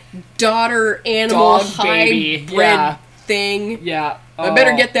weird daughter animal hybrid thing. Yeah. I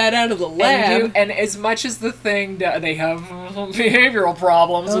better get that out of the lab. And as much as the thing, they have behavioral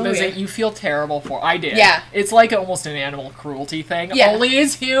problems with this, you feel terrible for. I did. Yeah. It's like almost an animal cruelty thing. Yeah. Only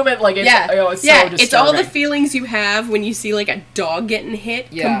it's human. Like, it's, it's so disturbing. It's all the feelings you have when you see, like, a dog getting hit,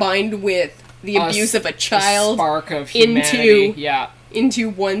 combined with the abuse of a child. Spark of humanity.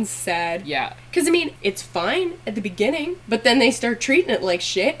 Into one sad. Yeah. Because, I mean, it's fine at the beginning, but then they start treating it like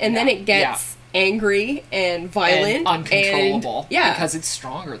shit, and then it gets... angry and violent and uncontrollable, and, because it's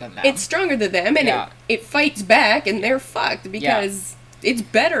stronger than them. It's stronger than them, and it fights back, and they're fucked because it's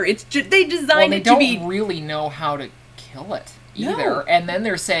better. It's they designed it to be. They don't really know how to kill it either, and then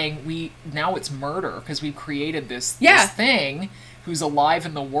they're saying now it's murder because we've created this thing who's alive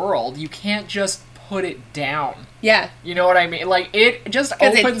in the world. You can't just put it down. Yeah. You know what I mean? Like, it just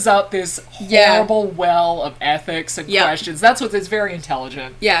opens up this horrible well of ethics and questions. That's what it's very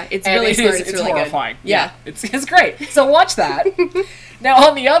intelligent. Yeah, it's really smart. It's really horrifying. Good. Yeah. It's great. So watch that. Now,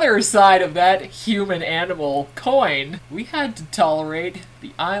 on the other side of that human-animal coin, we had to tolerate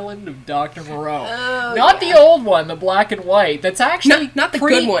The Island of Dr. Moreau. Oh, not the old one, the black and white. That's actually not the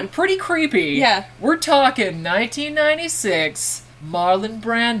good one. Pretty creepy. Yeah. We're talking 1996... Marlon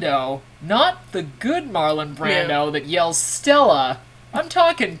Brando, not the good Marlon Brando that yells Stella. I'm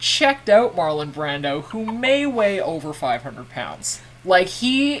talking checked out Marlon Brando, who may weigh over 500 pounds. Like,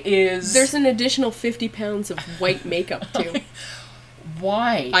 he is... There's an additional 50 pounds of white makeup, too.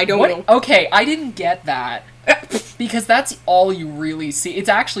 Why? I don't know. Okay, I didn't get that. Because that's all you really see. It's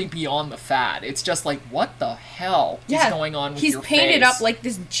actually beyond the fat. It's just like, what the hell is going on with your face? He's painted up like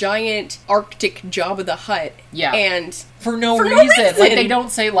this giant Arctic Jabba the Hutt. Yeah. And... For no reason. Like, they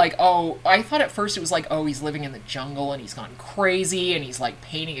don't say, like, oh... I thought at first it was like, oh, he's living in the jungle and he's gone crazy and he's, like,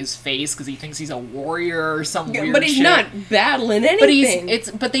 painting his face because he thinks he's a warrior or some weird shit. But he's not battling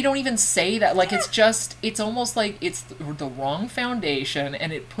anything. But they don't even say that. Like, it's just... It's almost like it's the wrong foundation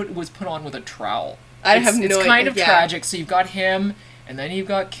and it was put on with a trowel. It's kind of tragic. So you've got him, and then you've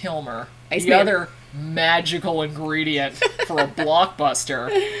got Kilmer, the other magical ingredient for a blockbuster.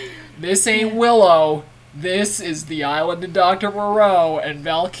 This ain't Willow. This is The Island of Dr. Moreau, and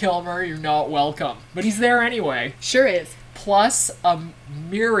Val Kilmer, you're not welcome. But he's there anyway. Sure is. Plus a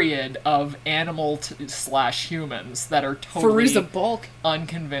myriad of animal/humans that are totally Fairuza Balk.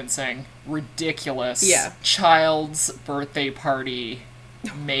 Unconvincing, ridiculous, child's birthday party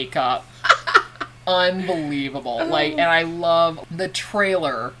makeup. Unbelievable. Like, and I love the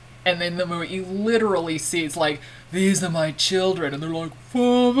trailer, and then the movie, you literally see, it's like, these are my children, and they're like,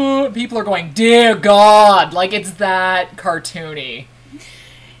 Father. People are going, dear God, like, it's that cartoony.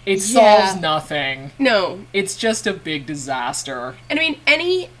 It solves nothing. No. It's just a big disaster. And I mean,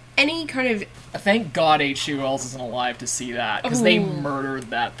 any kind of... Thank God H.G. Wells isn't alive to see that, because they murdered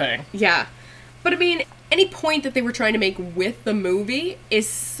that thing. Yeah. But I mean, any point that they were trying to make with the movie is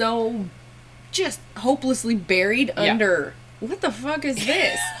so just hopelessly buried under, what the fuck is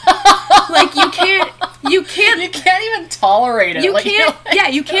this? Like, you can't even tolerate it. You like,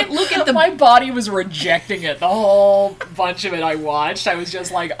 can't, you can't look at the... My body was rejecting it. The whole bunch of it I watched, I was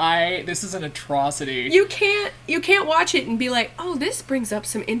just like, this is an atrocity. You can't watch it and be like, oh, this brings up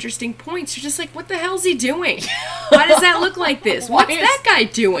some interesting points. You're just like, what the hell's he doing? Why does that look like this? What's that guy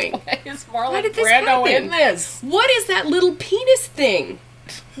doing? Why is Marlon Why did this Brando happen? in this? What is that little penis thing?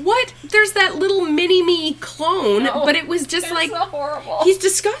 What? There's that little mini-me clone, but it was just like... so horrible. He's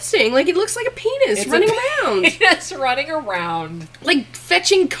disgusting. Like, it looks like a penis running around. It's running around. Like,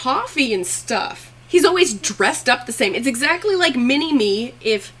 fetching coffee and stuff. He's always dressed up the same. It's exactly like mini-me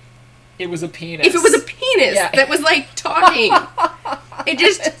if... It was a penis. If it was a penis that was, like, talking. It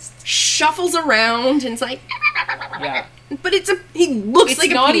just shuffles around and it's like... Yeah. But he looks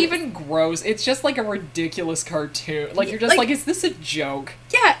like a penis. It's not even gross. It's just like a ridiculous cartoon. Like, you're just like, is this a joke?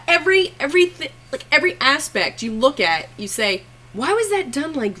 Yeah, every aspect you look at, you say, why was that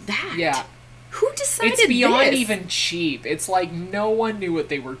done like that? Yeah. Who decided It's beyond this? even cheap. It's like no one knew what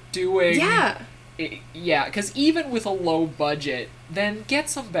they were doing. Yeah. Because even with a low budget, then get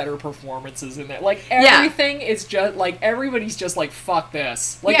some better performances in there. Like, everything is just, like, everybody's just like, fuck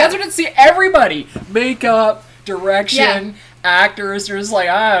this. Like, that's what it's, everybody. Makeup, direction, actors are just like,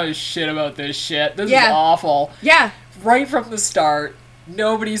 I don't know shit about this shit. This is awful. Yeah. Right from the start,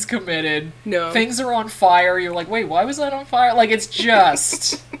 nobody's committed. No. Things are on fire. You're like, wait, why was that on fire? Like, it's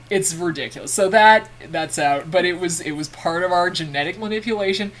just, it's ridiculous. So that's out. But it was part of our genetic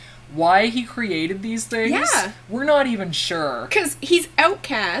manipulation. Why he created these things, we're not even sure. Because he's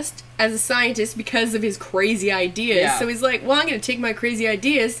outcast as a scientist because of his crazy ideas. Yeah. So he's like, well, I'm going to take my crazy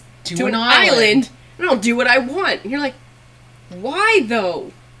ideas to an island and I'll do what I want. And you're like, why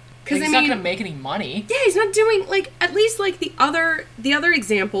though? Because he's not going to make any money. Yeah, he's not doing, like, at least like the other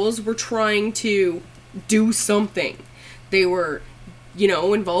examples were trying to do something. They were,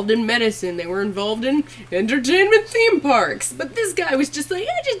 involved in medicine. They were involved in entertainment theme parks. But this guy was just like,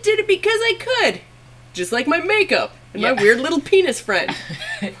 I just did it because I could. Just like my makeup and my weird little penis friend.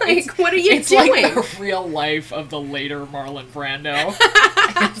 Like, what are you doing? It's like the real life of the later Marlon Brando.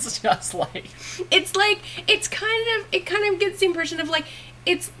 It's just like... It kind of gets the impression of, like,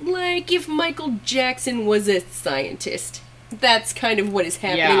 it's like if Michael Jackson was a scientist. That's kind of what is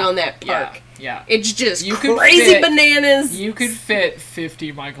happening on that park. Yeah. It's just crazy bananas. You could fit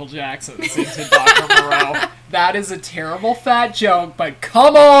 50 Michael Jacksons into Dr. Moreau. That is a terrible fat joke, but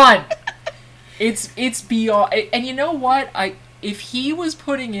come on! It's beyond... And you know what? If he was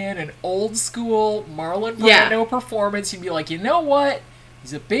putting in an old school Marlon Brando performance, you'd be like, you know what?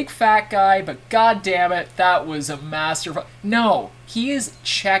 He's a big fat guy, but god damn it, that was a masterful... No, he is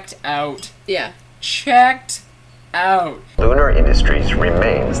checked out. Yeah. Checked out. Lunar Industries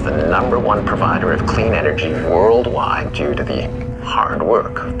remains the #1 provider of clean energy worldwide due to the hard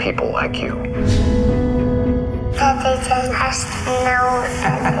work of people like you. Daddy just has to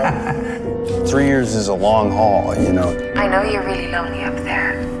know. 3 years is a long haul, I know you're really lonely up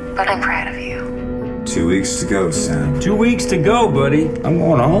there, but I'm proud of you. 2 weeks to go, Sam. 2 weeks to go, buddy. I'm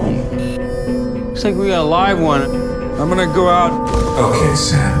going home. Looks like we got a live one. I'm gonna go out. Okay,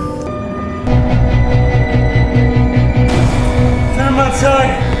 Sam. Sam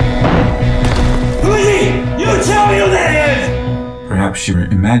outside. Who is he? You tell me who that is! Perhaps you're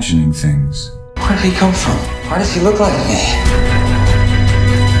imagining things. Where did he come from? Why does he look like me?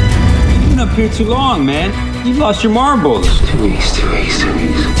 You've been up here too long, man. You've lost your marbles. 2 weeks.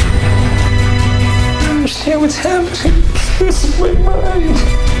 I understand what's happening. This is my mind.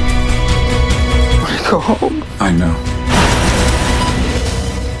 I want to go home. I know.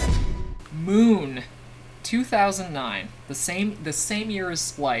 Moon, 2009, the same year as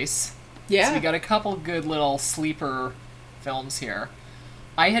Splice. Yeah. So we got a couple good little sleeper films here.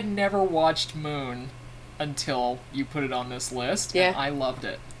 I had never watched Moon until you put it on this list. Yeah. And I loved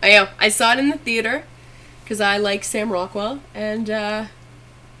it. I saw it in the theater because I like Sam Rockwell and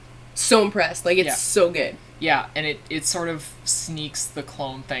so impressed. Like, it's so good. Yeah, and it sort of sneaks the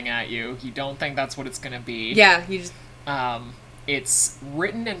clone thing at you. You don't think that's what it's going to be. Yeah, you just... It's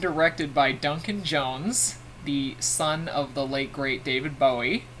written and directed by Duncan Jones, the son of the late, great David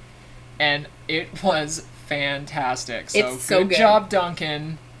Bowie. And it was fantastic. So, it's so good job,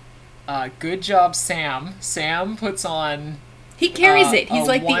 Duncan. Good job, Sam. Sam puts on... He carries it. He's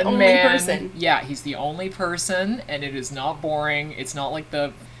like the only person. Yeah, he's the only person, and it is not boring. It's not like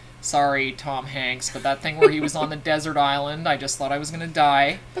the Sorry, Tom Hanks, but that thing where he was on the desert island, I just thought I was gonna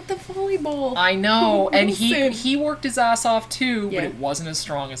die. But the volleyball. I know, and he worked his ass off too, but it wasn't as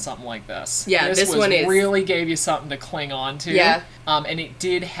strong as something like this. Yeah, this one is. Really gave you something to cling on to. Yeah. And it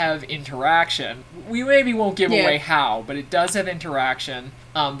did have interaction. We maybe won't give away how, but it does have interaction.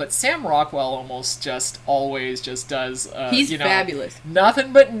 But Sam Rockwell almost just always just does, he's fabulous.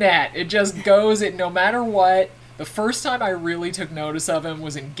 Nothing but net. It just goes, no matter what. The first time I really took notice of him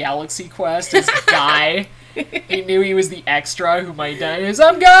was in Galaxy Quest as Guy. He knew he was the extra who might die. He was,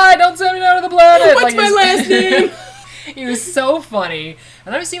 I'm Guy, don't send me down to the planet. What's my last name? He was so funny.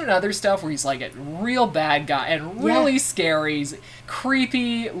 And I've seen other stuff where he's like a real bad guy and really scary. He's a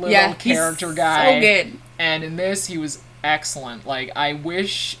creepy little character guy. So good. And in this, he was excellent. Like, I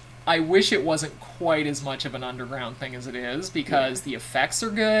wish it wasn't quite as much of an underground thing as it is, because the effects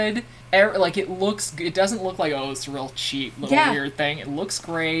are good. Like, it doesn't look like, oh, it's a real cheap little weird thing. It looks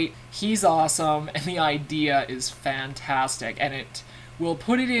great. He's awesome, and the idea is fantastic. And we'll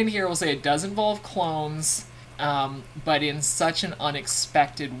put it in here, we'll say it does involve clones, but in such an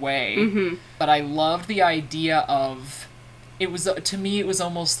unexpected way. Mm-hmm. But I loved the idea of... to me, it was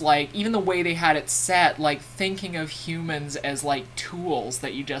almost like, even the way they had it set, like, thinking of humans as, like, tools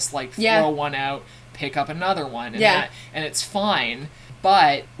that you just, like, throw one out, pick up another one, and and it's fine.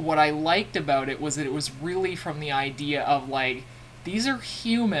 But what I liked about it was that it was really from the idea of, like, these are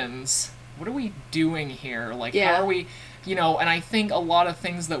humans. What are we doing here? Like, how are we, and I think a lot of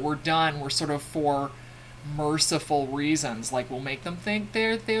things that were done were sort of for merciful reasons, like we'll make them think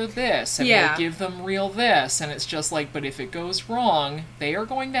they're this, and we'll give them real this, and it's just like, but if it goes wrong, they are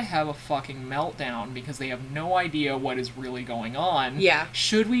going to have a fucking meltdown because they have no idea what is really going on.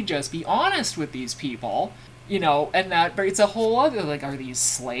 Should we just be honest with these people? And that, but it's a whole other, like, are these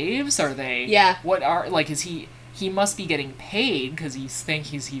slaves? Are they, what are, like, is he must be getting paid because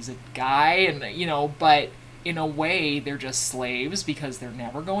he's a guy, and, but in a way, they're just slaves because they're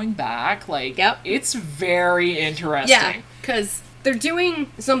never going back. Like, it's very interesting. Yeah, because they're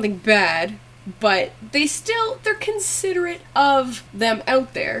doing something bad, but they're considerate of them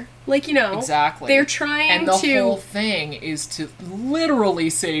out there. Like, exactly. They're trying to... And the whole thing is to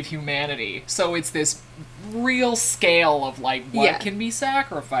literally save humanity. So it's this real scale of, like, what can be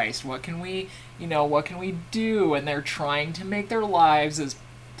sacrificed? What can we, what can we do? And they're trying to make their lives as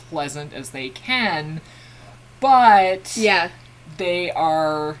pleasant as they can. But they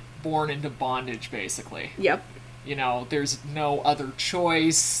are born into bondage, basically. Yep. There's no other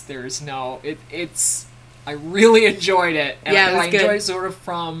choice. There's no... I really enjoyed it. And I enjoyed it sort of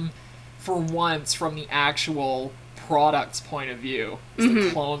for once, from the actual product's point of view. The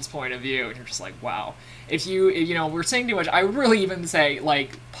clone's point of view. And you're just like, wow. If we're saying too much, I would really even say,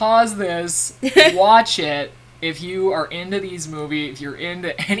 like, pause this, watch it. If you are into these movies, if you're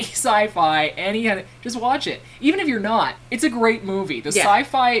into any sci-fi, just watch it. Even if you're not, it's a great movie. The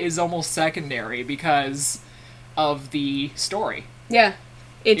sci-fi is almost secondary because of the story. Yeah.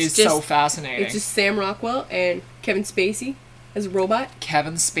 It's just so fascinating. It's just Sam Rockwell and Kevin Spacey as a robot.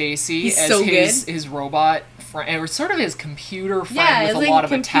 Kevin Spacey He's as so his robot friend, or sort of his computer friend with a lot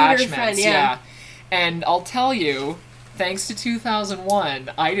of attachments. Friend, And I'll tell you, thanks to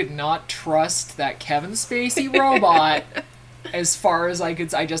 2001, I did not trust that Kevin Spacey robot as far as I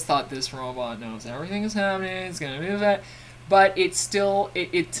could. I just thought, this robot knows everything is happening, it's gonna do that. But it's still,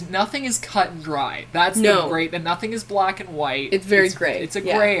 it's nothing is cut and dry. That's the great, that nothing is black and white. It's very gray. It's a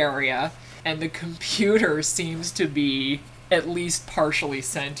gray area, and the computer seems to be at least partially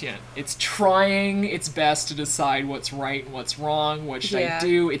sentient. It's trying its best to decide what's right and what's wrong, what should I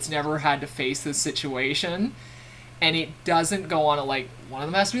do. It's never had to face this situation. And it doesn't go on like, one of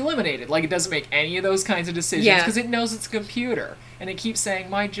them has to be eliminated. Like, it doesn't make any of those kinds of decisions because it knows it's a computer. And it keeps saying,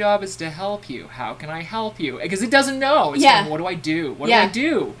 my job is to help you. How can I help you? Because it doesn't know. It's going, what do I do? What do I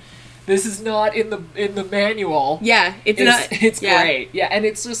do? This is not in the manual. Yeah, it's great. Yeah, and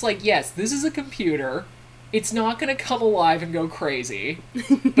it's just like, yes, this is a computer. It's not going to come alive and go crazy,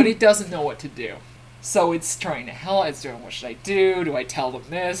 but it doesn't know what to do. So it's trying to help. It's doing, what should I do? Do I tell them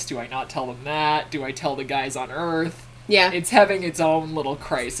this? Do I not tell them that? Do I tell the guys on Earth? Yeah. It's having its own little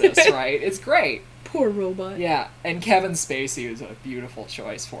crisis, right? It's great. Poor robot. Yeah, and Kevin Spacey was a beautiful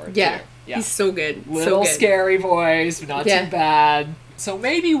choice for it, too. Yeah, he's so good. Little scary voice, but not too bad. So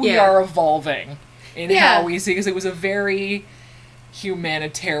maybe we are evolving in how we see, because it was a very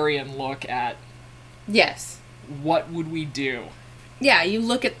humanitarian look at what would we do. Yeah, you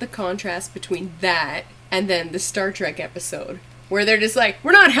look at the contrast between that and then the Star Trek episode, where they're just like,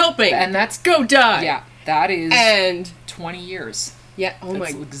 we're not helping, and that's go die. Yeah, that is 20 years. Yeah,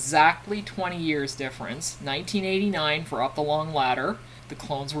 That's exactly 20 years difference. 1989 for Up the Long Ladder. the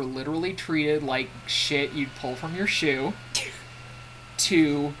clones were literally treated like shit you'd pull from your shoe,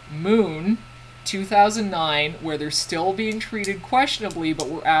 to Moon 2009, where they're still being treated questionably, but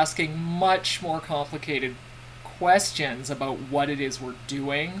we're asking much more complicated questions about what it is we're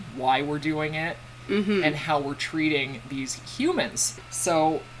doing, why we're doing it, and how we're treating these humans.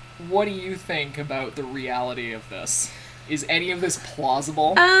 So, what do you think about the reality of this? Is any of this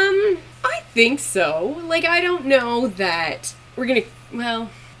plausible? I think so. Like, I don't know that we're gonna, well,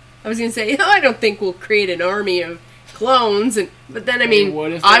 I was gonna say, I don't think we'll create an army of clones, but then, I mean,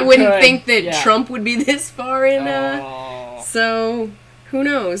 I wouldn't think that Trump would be this far in, so, who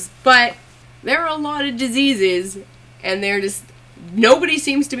knows? But there are a lot of diseases, and they're just, nobody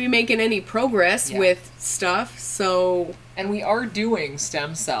seems to be making any progress with stuff, so... And we are doing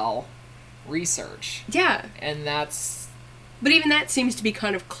stem cell research. Yeah. And that's... But even that seems to be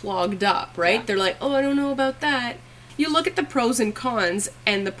kind of clogged up, right? Yeah. They're like, oh, I don't know about that. You look at the pros and cons,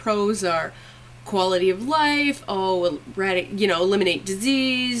 and the pros are quality of life, eliminate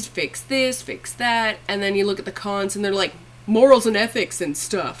disease, fix this, fix that, and then you look at the cons, and they're like, morals and ethics and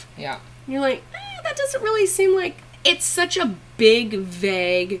stuff. Yeah. And you're like, that doesn't really seem like... It's such a big,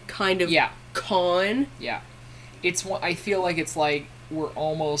 vague kind of con. Yeah. I feel like it's like we're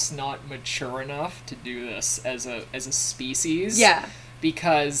almost not mature enough to do this as a species. Yeah.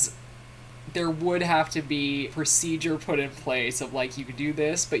 Because there would have to be procedure put in place of like, you can do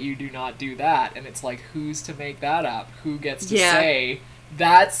this, but you do not do that. And it's like, who's to make that up? Who gets to say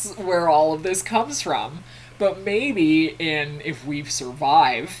that's where all of this comes from? But maybe if we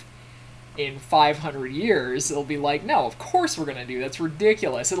survive in 500 years, it'll be like, no, of course we're gonna do that's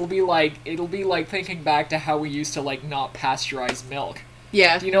ridiculous. It'll be like thinking back to how we used to like not pasteurize milk.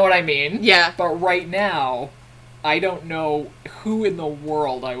 Yeah. Do you know what I mean? Yeah. But right now, I don't know who in the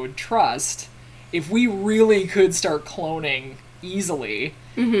world I would trust if we really could start cloning easily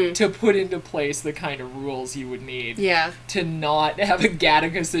to put into place the kind of rules you would need to not have a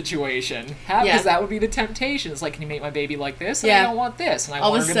Gattaca situation. Because that would be the temptation. It's like, can you make my baby like this? And I don't want this. And I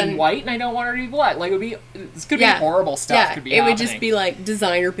want her to be white, and I don't want her to be black. Like, this could be horrible stuff could be happening. It would just be like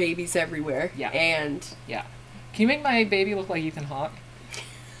designer babies everywhere. Yeah. And... Yeah. Can you make my baby look like Ethan Hawke?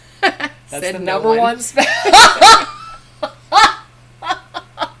 That's the number one spell.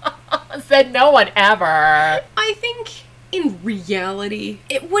 Said no one ever. I think in reality,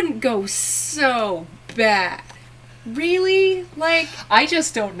 it wouldn't go so bad. Really? Like... I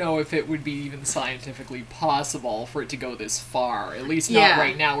just don't know if it would be even scientifically possible for it to go this far. At least not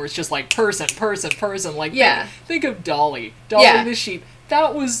right now, where it's just like person. Like, think of Dolly. Dolly the sheep.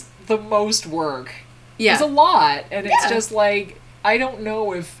 That was the most work. Yeah. It was a lot. And it's just like... I don't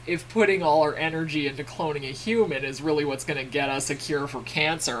know if putting all our energy into cloning a human is really what's going to get us a cure for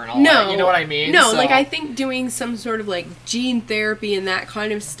cancer and all that. You know what I mean? No, like, I think doing some sort of, like, gene therapy and that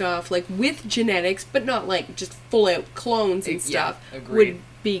kind of stuff, like, with genetics, but not, like, just full-out clones and stuff, would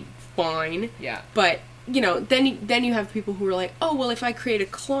be fine. Yeah. But, you know, then you have people who are like, oh, well, if I create a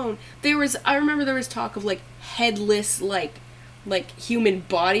clone... I remember there was talk of, like, headless, like human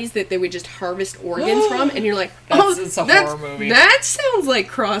bodies that they would just harvest organs from, and you're like, it's a horror movie. That sounds like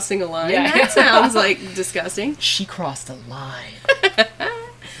crossing a line. Yeah. That sounds like disgusting. She crossed a line.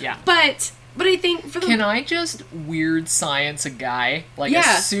 Yeah. But I think for the... Can I just weird science a guy? Like a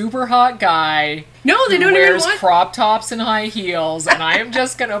super hot guy. No, they don't wears even want... crop tops and high heels, and I am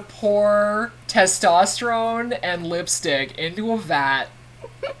just gonna pour testosterone and lipstick into a vat.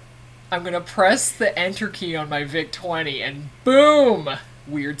 I'm gonna press the enter key on my VIC-20 and boom!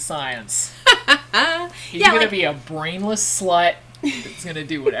 Weird science. He's gonna be a brainless slut that's gonna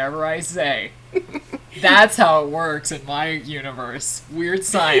do whatever I say. That's how it works in my universe. Weird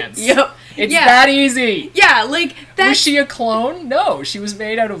science. Yep. It's that easy. Yeah, like that. Was she a clone? No, she was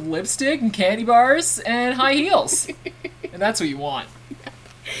made out of lipstick and candy bars and high heels. And that's what you want.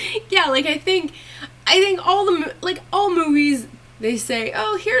 Yeah, like I think all movies, they say,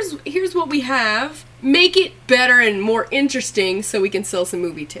 oh, here's what we have. Make it better and more interesting so we can sell some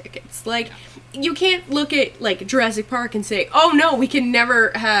movie tickets. Like, you can't look at, like, Jurassic Park and say, oh, no, we can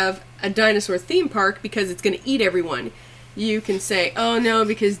never have a dinosaur theme park because it's going to eat everyone. You can say, oh, no,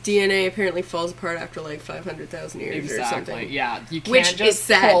 because DNA apparently falls apart after, like, 500,000 years or something. Yeah. You can't just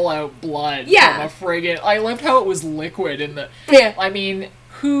pull out blood from a friggin'... I loved how it was liquid in the... Yeah. I mean,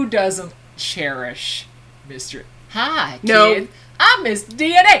 who doesn't cherish Mr... Hi, kid. No. I'm Miss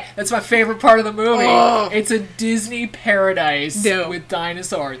DNA. That's my favorite part of the movie. Oh. It's a Disney paradise with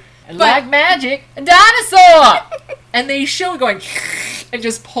dinosaurs. And like magic, a dinosaur! And they show it going and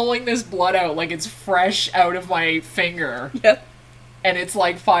just pulling this blood out like it's fresh out of my finger. Yep. And it's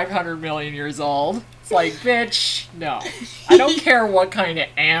like 500 million years old. It's like, bitch, no. I don't care what kind of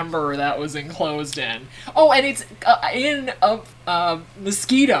amber that was enclosed in. Oh, and it's in a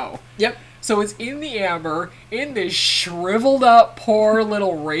mosquito. Yep. So it's in the amber, in this shriveled up, poor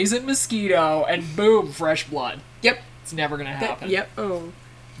little raisin mosquito, and boom, fresh blood. Yep. It's never gonna happen. Yep. Oh.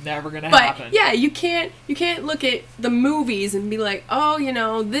 Never gonna But happen. yeah, you can't look at the movies and be like,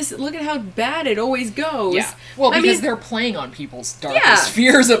 oh, this. Look at how bad it always goes. Yeah. Well, because they're playing on people's darkest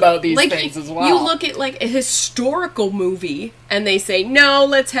fears about these things as well. You look at like a historical movie and they say, no,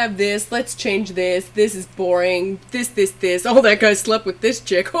 let's have this. Let's change this. This is boring. This. Oh, that guy slept with this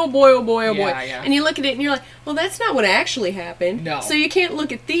chick. Oh boy. Oh boy. Yeah. And you look at it and you're like, well, that's not what actually happened. No. So you can't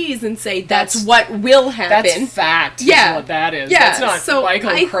look at these and say that's what will happen. That's fact. Yeah. Is what that is. Yeah. That's not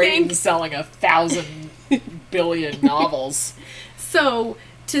Michael Crichton selling 1,000 billion novels. So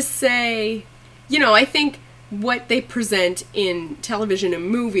to say, I think what they present in television and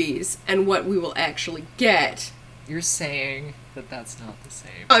movies and what we will actually get. You're saying that that's not the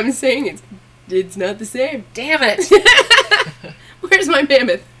same. I'm saying it's not the same. Damn it. Where's my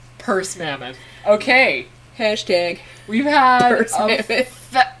mammoth? Purse mammoth. Okay. Hashtag. We've had Purse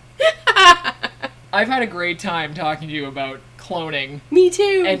mammoth. I've had a great time talking to you about cloning. Me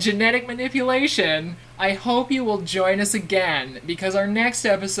too. And genetic manipulation. I hope you will join us again, because our next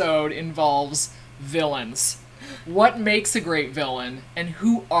episode involves villains. What makes a great villain, and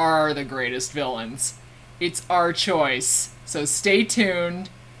who are the greatest villains? It's our choice, so stay tuned.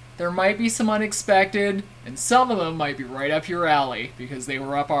 There might be some unexpected, and some of them might be right up your alley, because they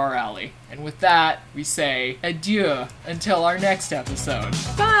were up our alley. And with that, we say adieu until our next episode.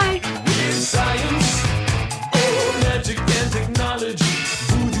 Bye! Science, magic and technology,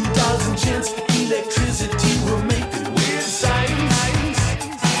 voodoo dolls and chants, electricity will make it weird. Science,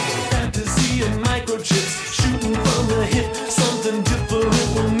 fantasy and microchips, shooting from the hip, something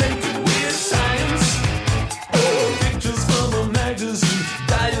different will make it weird. Science, pictures from a magazine,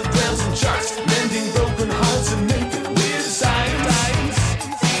 diagrams and charts, mending broken hearts and make it weird. Science,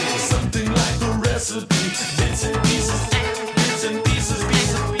 something like a recipe, bits and pieces.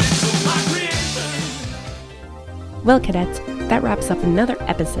 Well, cadets, that wraps up another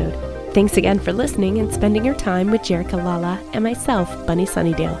episode. Thanks again for listening and spending your time with Jerica Lala and myself, Bunny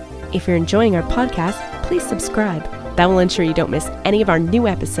Sunnydale. If you're enjoying our podcast, please subscribe. That will ensure you don't miss any of our new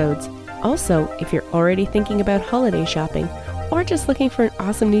episodes. Also, if you're already thinking about holiday shopping or just looking for an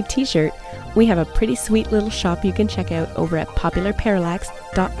awesome new t-shirt, we have a pretty sweet little shop you can check out over at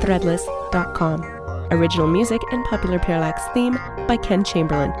popularparallax.threadless.com. Original music and Popular Parallax theme by Ken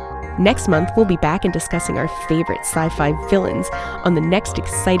Chamberlain. Next month, we'll be back and discussing our favorite sci-fi villains on the next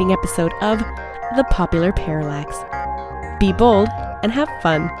exciting episode of The Popular Parallax. Be bold and have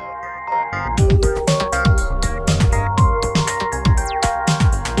fun.